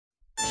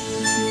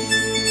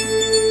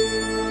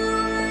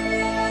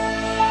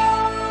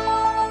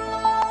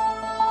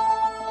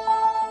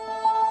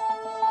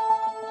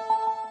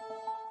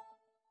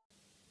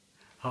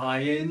Hi,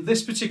 in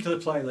this particular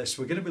playlist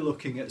we're going to be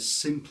looking at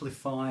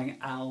simplifying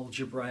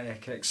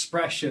algebraic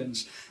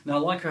expressions. Now,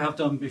 like I have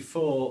done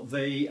before,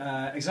 the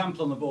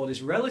example on the board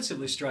is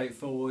relatively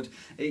straightforward.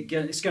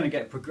 It's going to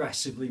get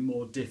progressively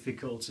more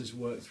difficult as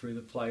we work through the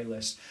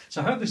playlist.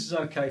 So I hope this is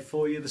okay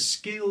for you. The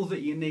skill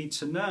that you need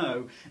to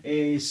know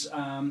is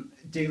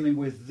dealing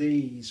with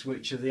these,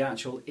 which are the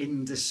actual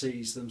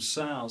indices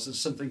themselves. There's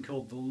something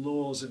called the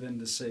laws of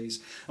indices.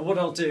 And what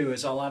I'll do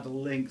is I'll add a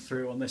link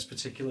through on this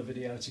particular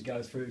video to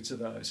go through to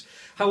those.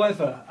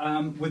 However,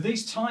 with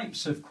these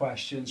types of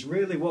questions,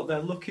 really what they're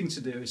looking to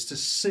do is to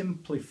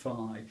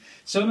simplify.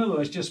 So in other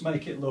words, just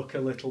make it look a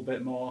little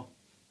bit more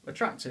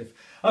attractive.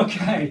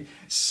 Okay,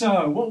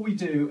 so what we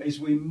do is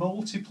we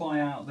multiply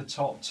out the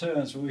top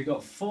terms. Well, we've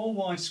got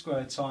 4y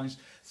squared times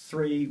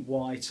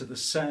 3y to the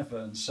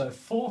 7. So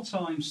 4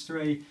 times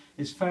 3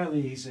 is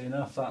fairly easy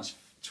enough. That's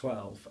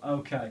 12.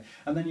 Okay,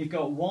 and then you've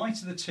got y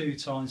to the 2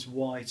 times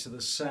y to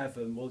the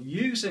 7. Well,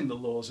 using the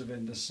laws of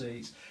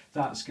indices,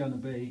 that's going to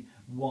be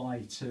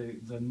y to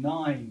the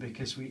 9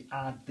 because we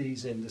add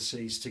these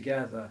indices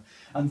together.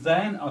 And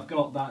then I've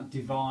got that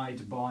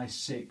divide by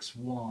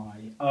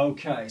 6y.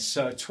 Okay,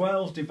 so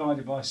 12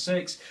 divided by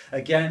 6,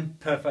 again,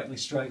 perfectly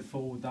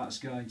straightforward, that's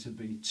going to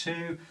be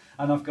 2.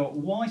 And I've got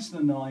y to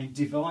the 9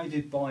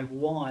 divided by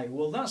y.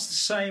 Well, that's the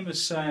same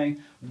as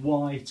saying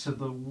y to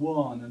the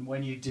 1. And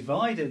when you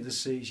divide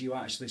indices, you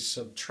actually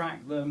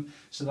subtract them.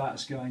 So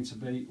that's going to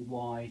be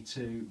y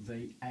to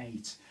the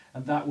 8.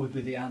 And that would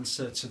be the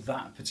answer to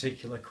that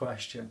particular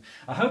question.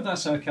 I hope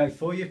that's okay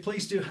for you.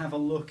 Please do have a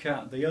look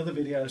at the other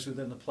videos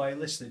within the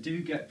playlist. They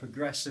do get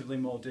progressively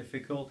more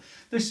difficult.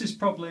 This is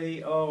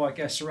probably, I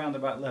guess around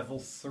about level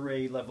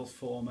 3, level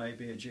 4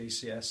 maybe at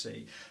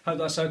GCSE. Hope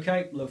that's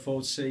okay. Look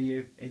forward to seeing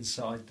you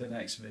inside the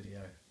next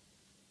video.